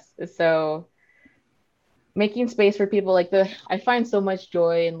yes. So making space for people, like I find so much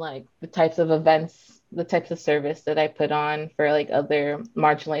joy in like the types of events, the types of service that I put on for like other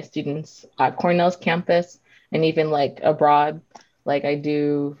marginalized students at Cornell's campus and even like abroad. Like I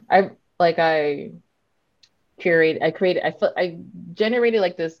generated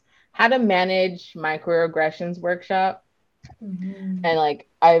like this how to manage microaggressions workshop. And like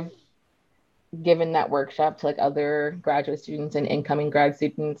I've given that workshop to like other graduate students and incoming grad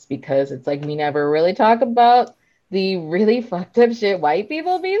students because it's like we never really talk about the really fucked up shit white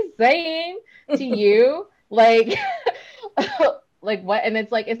people be saying to you, like like what, and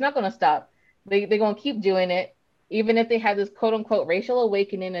it's like it's not gonna stop. They're gonna keep doing it. Even if they had this quote unquote racial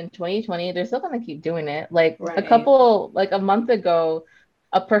awakening in 2020, they're still gonna keep doing it. Like a month ago,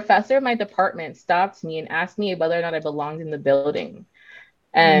 a professor in my department stopped me and asked me whether or not I belonged in the building.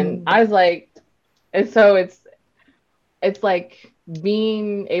 And I was like, and so it's like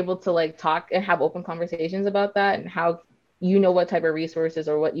being able to like talk and have open conversations about that and how you know what type of resources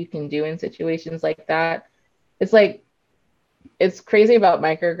or what you can do in situations like that. It's like it's crazy about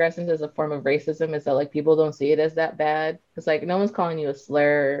microaggressions as a form of racism is that like people don't see it as that bad. It's like no one's calling you a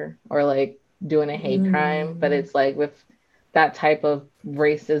slur or like doing a hate crime, but it's like with that type of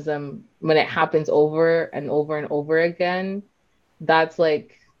racism when it happens over and over and over again, that's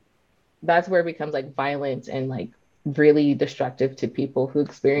where it becomes like violent and like really destructive to people who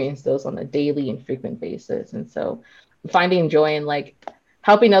experience those on a daily and frequent basis. And so finding joy in like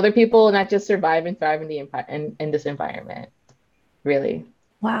helping other people not just survive and thrive in this environment, really.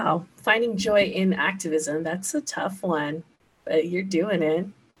 Wow. Finding joy in activism, that's a tough one, but you're doing it.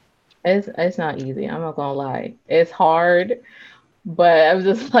 It's not easy. I'm not gonna lie. It's hard, but I was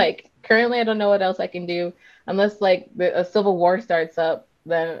just like, currently I don't know what else I can do unless like a civil war starts up.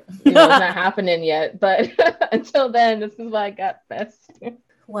 Then you know it's not happening yet. But until then, this is what I got best.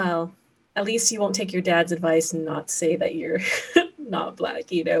 Well, at least you won't take your dad's advice and not say that you're not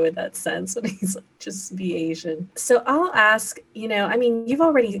Black, you know, in that sense. When he's like, just be Asian. So I'll ask, you know, I mean, you've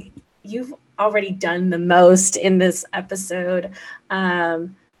already done the most in this episode.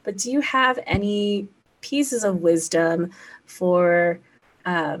 But do you have any pieces of wisdom for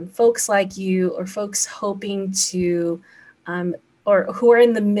folks like you or folks hoping to or who are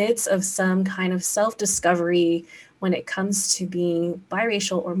in the midst of some kind of self-discovery when it comes to being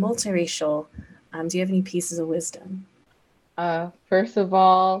biracial or multiracial? Do you have any pieces of wisdom? First of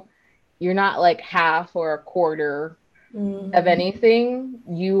all, you're not like half or a quarter of anything.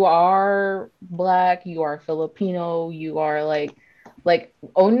 You are Black, you are Filipino, you are like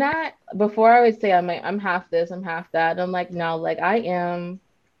own that. Before I would say I'm half this, I'm half that. I'm like, no, like I am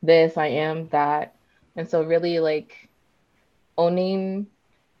this, I am that. And so really like owning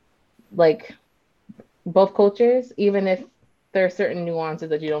like both cultures, even if there are certain nuances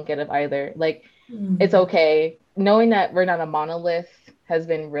that you don't get of either. Like it's okay. Knowing that we're not a monolith has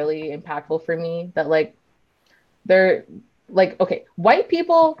been really impactful for me. That like they're like, okay, white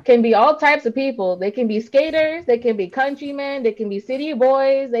people can be all types of people. They can be skaters, they can be countrymen, they can be city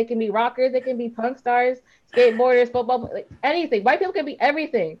boys, they can be rockers, they can be punk stars, skateboarders, football, like anything. White people can be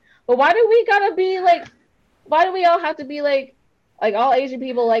everything. But why do we gotta be like, why do we all have to be like all Asian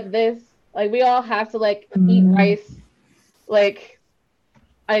people like this? Like we all have to like eat rice. Like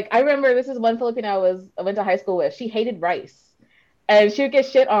I remember this is one Filipino I went to high school with. She hated rice. And she would get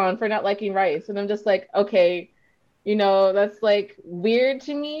shit on for not liking rice. And I'm just like, okay, you know, that's like weird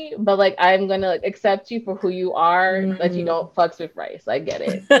to me, but like I'm gonna like, accept you for who you are, that you don't fucks with rice. I get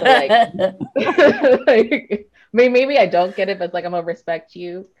it. So, like, like maybe I don't get it, but it's like I'm gonna respect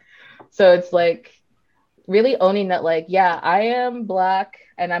you. So it's like really owning that, like, yeah, I am Black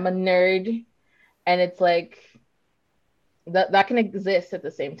and I'm a nerd, and it's like that can exist at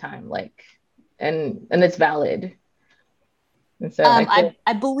the same time, like, and it's valid. And so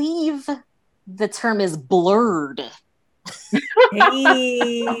I believe the term is blurred.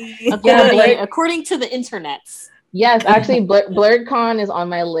 Hey. according to the internets. Yes, actually, BlurredCon is on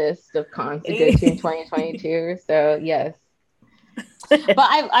my list of cons to go to in 2022. So yes. But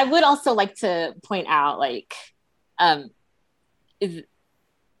I would also like to point out, like,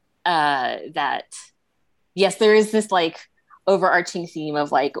 that yes, there is this like overarching theme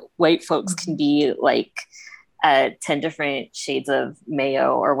of like white folks can be like 10 different shades of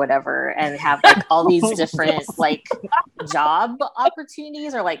mayo or whatever, and have like all these different like job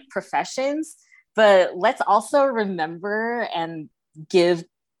opportunities or like professions. But let's also remember and give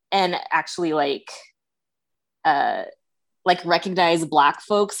and actually like recognize Black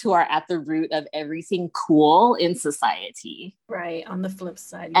folks who are at the root of everything cool in society. Right. On the flip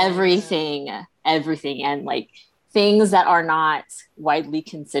side. Everything. And like things that are not widely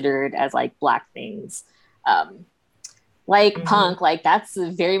considered as like Black things. Punk, like that's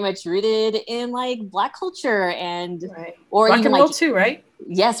very much rooted in like Black culture and or rock and roll too, right?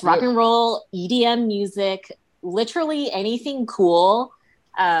 Yes, rock and roll, EDM music, literally anything cool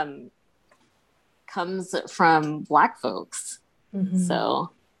comes from Black folks. So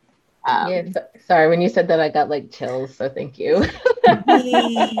sorry, when you said that I got like chills, so thank you.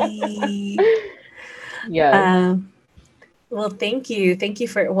 Yeah. Well, thank you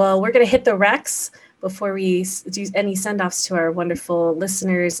for, we're gonna hit the Rex before we do any send-offs to our wonderful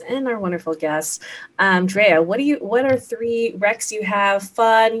listeners and our wonderful guests. Drea, what are 3 Recs you have,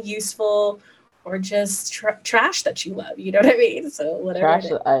 fun, useful, or just trash that you love? You know what I mean? So whatever. Trash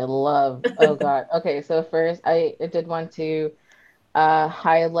that I love. Oh God. Okay, so first I did want to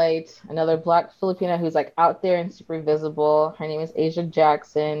highlight another Black Filipina who's like out there and super visible. Her name is Asia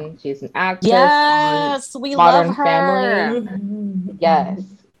Jackson. She's an actress. Yes, we Modern love her. Family. Yes.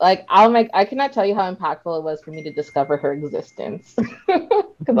 Like I cannot tell you how impactful it was for me to discover her existence. Because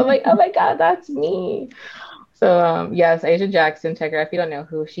I'm like, oh my God, that's me. So yes, Asia Jackson, check her out if you don't know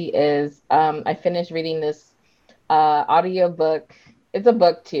who she is. I finished reading this audio book. It's a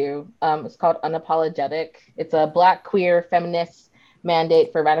book too. It's called Unapologetic. It's a Black queer feminist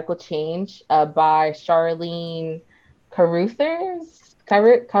mandate for radical change by Charlene Carruthers, I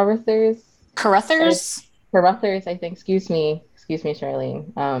think. Excuse me,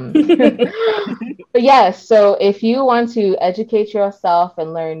 Charlene. But yes, so if you want to educate yourself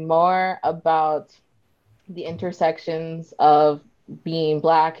and learn more about the intersections of being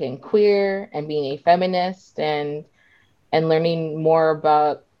Black and queer and being a feminist and learning more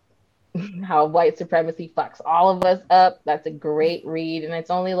about how white supremacy fucks all of us up, that's a great read. And it's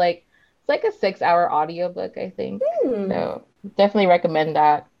a 6-hour audiobook, I think. So definitely recommend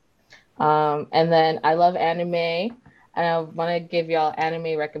that. And then I love anime, and I want to give y'all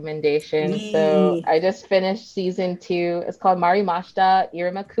anime recommendations. So I just finished season 2. It's called Marimashita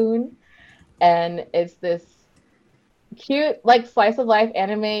Iruma-kun, and it's this cute like slice of life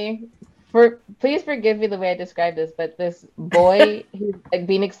anime. Please forgive me the way I describe this, but this boy who's like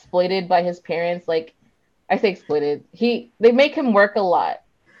being exploited by his parents, like I say exploited, they make him work a lot.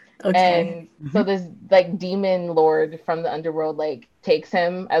 Okay. And so this like demon lord from the underworld like takes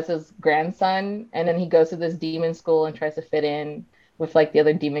him as his grandson, and then he goes to this demon school and tries to fit in with like the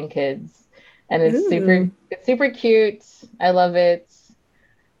other demon kids. and it's super cute. I love it.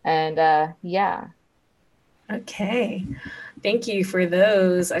 And yeah. Okay. Thank you for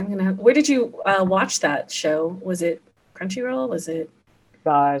those. Where did you watch that show? Was it Crunchyroll? Was it?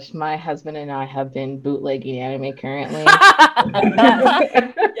 Gosh, my husband and I have been bootlegging anime currently.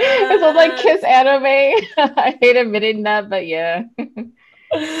 It's all like kiss anime. I hate admitting that, but yeah.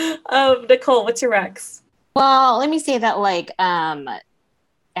 Nicole, what's your Rex? Well, let me say that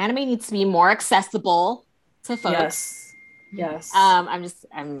anime needs to be more accessible to folks. Yes.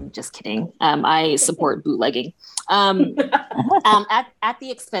 I'm just kidding. I support bootlegging. At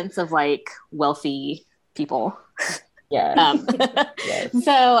the expense of like wealthy people. Yeah. Yes.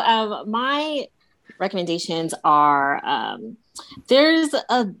 So my recommendations are there's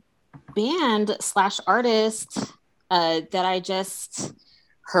a band / artist that I just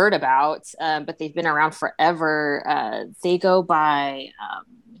heard about, but they've been around forever. They go by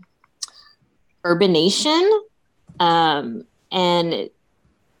Urbanation. And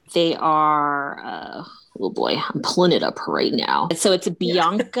they are oh boy, I'm pulling it up right now. So it's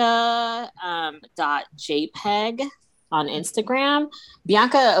Bianca .jpeg on Instagram.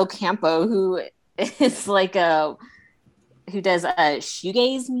 Bianca Ocampo, who is like who does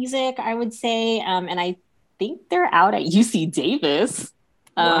shoegaze music, I would say. And I think they're out at UC Davis.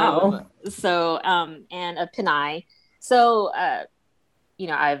 Wow. So and a Pinay. So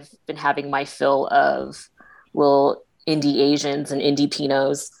I've been having my fill of little indie Asians and indie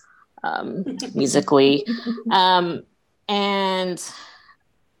Pinots musically. And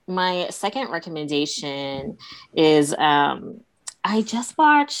my second recommendation is I just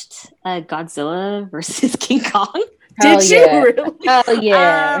watched Godzilla versus King Kong. Did you really? Oh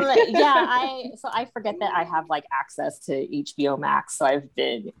yeah. I forget that I have like access to HBO Max, so I've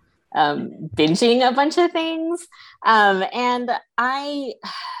been binging a bunch of things. And I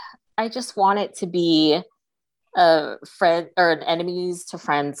just want it to be a friend or an enemies to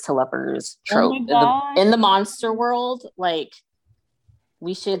friends to lovers trope in the monster world. Like,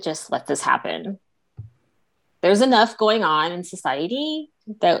 we should just let this happen. There's enough going on in society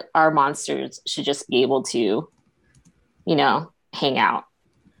that our monsters should just be able to, hang out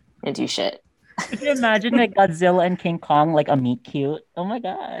and do shit. Could you imagine like Godzilla and King Kong like a meet cute? Oh my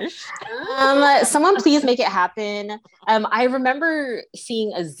gosh. Someone please make it happen. I remember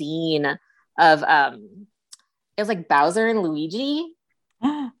seeing a zine of it was like Bowser and Luigi.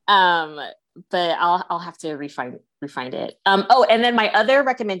 But I'll have to refine it. And then my other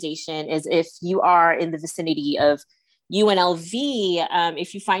recommendation is if you are in the vicinity of UNLV,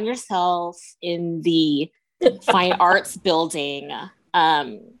 if you find yourself in the fine arts building,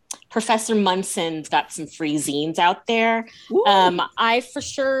 Professor Munson's got some free zines out there. I for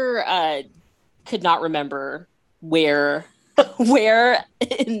sure could not remember where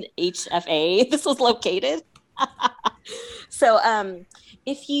in HFA this was located. So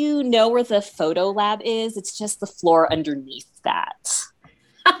if you know where the photo lab is, it's just the floor underneath that.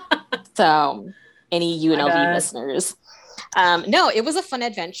 So any UNLV listeners. No, it was a fun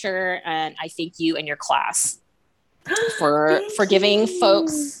adventure, and I thank you and your class for giving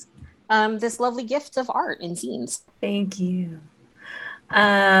folks this lovely gift of art and zines. Thank you.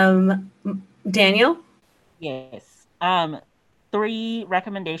 Daniel? Yes. 3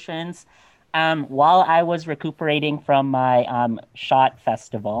 recommendations. While I was recuperating from my shot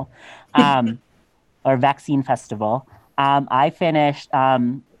festival, or vaccine festival, I finished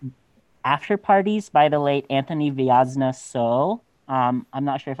After Parties by the late Anthony Vyazna So. I'm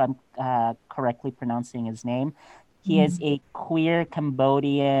not sure if I'm correctly pronouncing his name. He is a queer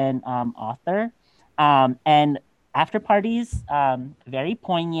Cambodian author. And After Parties, very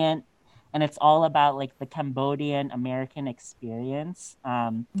poignant. And it's all about like the Cambodian American experience.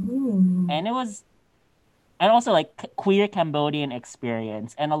 And also like queer Cambodian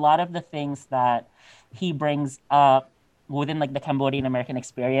experience. And a lot of the things that he brings up within like the Cambodian American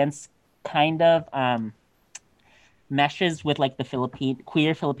experience kind of meshes with like the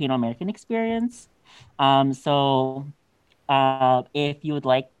queer Filipino American experience. So if you would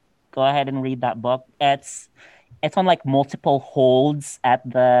like, go ahead and read that book. It's on like multiple holds at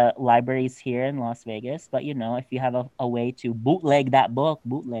the libraries here in Las Vegas. But if you have a way to bootleg that book,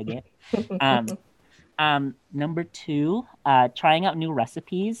 bootleg it. Number 2, trying out new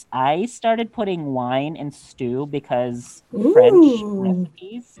recipes. I started putting wine in stew because French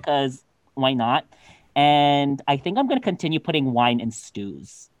recipes, because why not? And I think I'm going to continue putting wine in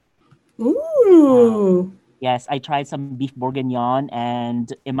stews. Ooh. Yes, I tried some beef bourguignon,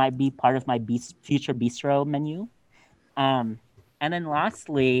 and it might be part of my future bistro menu. And then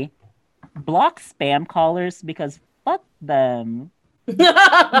lastly, block spam callers because fuck them.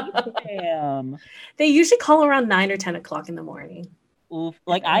 Damn. They usually call around 9 or 10 o'clock in the morning. Oof.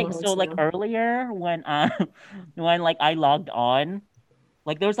 Like earlier when when like I logged on,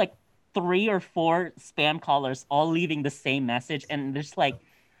 like there was like 3 or 4 spam callers all leaving the same message, and there's like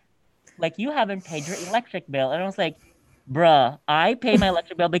you haven't paid your electric bill, and I was like, bruh, I pay my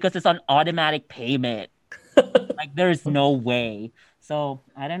electric bill because it's on automatic payment. Like there's no way. So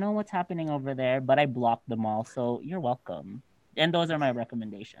I don't know what's happening over there, but I blocked them all. So you're welcome. And those are my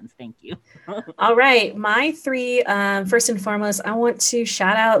recommendations. Thank you. All right. My 3, first and foremost, I want to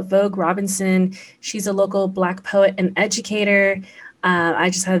shout out Vogue Robinson. She's a local Black poet and educator. I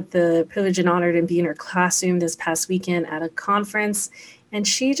just had the privilege and honor to be in her classroom this past weekend at a conference. And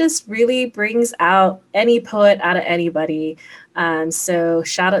she just really brings out any poet out of anybody. So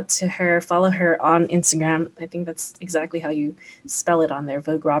shout out to her. Follow her on Instagram. I think that's exactly how you spell it on there,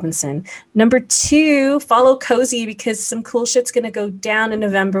 Vogue Robinson. Number 2, follow Cozy, because some cool shit's going to go down in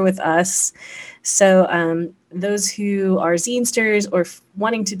November with us. So those who are zinesters or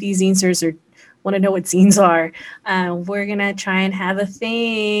wanting to be zinesters or want to know what zines are, we're going to try and have a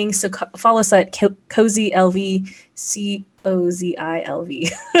thing. So follow us at Cozy LV,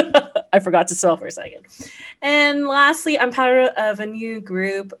 COZILV. I forgot to spell for a second. And lastly, I'm part of a new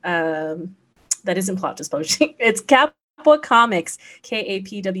group that isn't plot disposing. It's Kapwa Comics,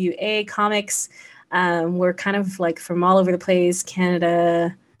 KAPWA Comics. We're kind of like from all over the place,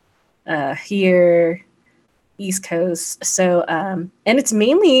 Canada, here, East Coast. So, and it's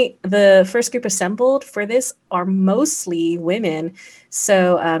mainly the first group assembled for this are mostly women.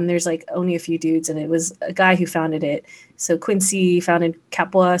 So there's like only a few dudes, and it was a guy who founded it. So Quincy founded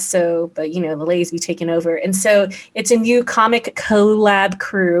Kapwa. So, but the ladies be taken over. And so it's a new comic collab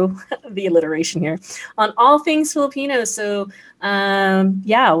crew, the alliteration here, on all things Filipino. So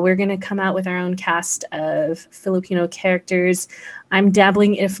we're going to come out with our own cast of Filipino characters. I'm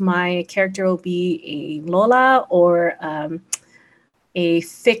dabbling if my character will be a Lola or a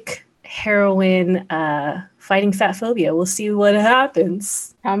thick heroine fighting fat phobia. We'll see what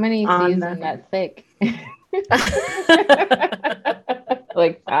happens. How many seasons that thick?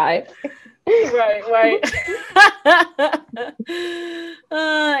 Like 5. Right.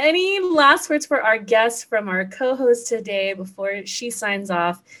 Any last words for our guest from our co-host today before she signs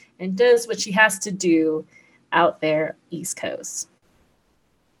off and does what she has to do out there East Coast?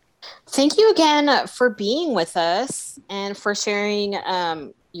 Thank you again for being with us and for sharing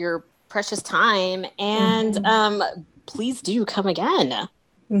your precious time. And please do come again.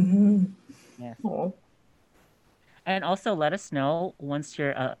 Mm-hmm. Yes. And also let us know once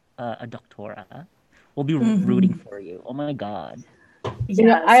you're a doctora. We'll be rooting for you. Oh my God.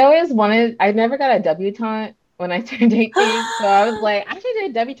 Yes. I never got a debutante when I turned 18. So I was like, I should do a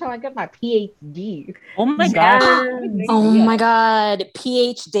debutante. I got my PhD. Oh my God. Oh my God.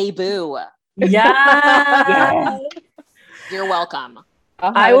 PH debut. Yeah. You're welcome.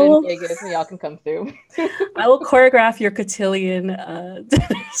 I will in Vegas so y'all can come through. I will choreograph your cotillion.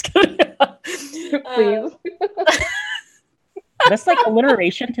 Please. That's like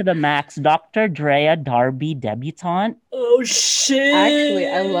alliteration to the max. Dr. Drea Darby debutante. Oh shit! Actually,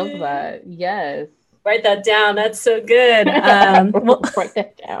 I love that. Yes. Write that down. That's so good. Write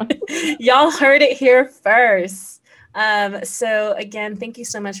that down. Y'all heard it here first. So again, thank you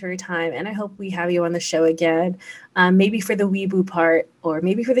so much for your time, and I hope we have you on the show again. Maybe for the weeboo part, or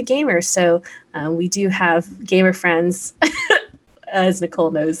maybe for the gamer. So we do have gamer friends, as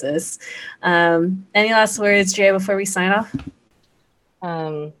Nicole knows this. Any last words, Drea, before we sign off?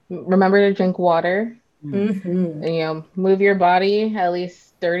 Remember to drink water. Mm-hmm. And, move your body at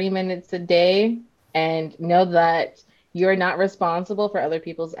least 30 minutes a day, and know that you're not responsible for other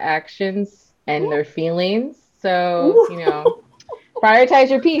people's actions and their feelings. So, prioritize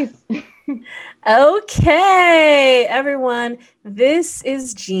your peace. Okay, everyone. This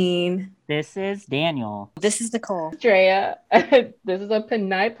is Jean. This is Daniel. This is Nicole. Drea. This is a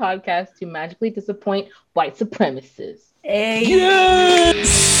Pinay podcast to magically disappoint white supremacists. Hey. Yes!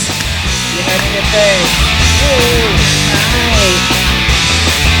 You heard it first. Bye.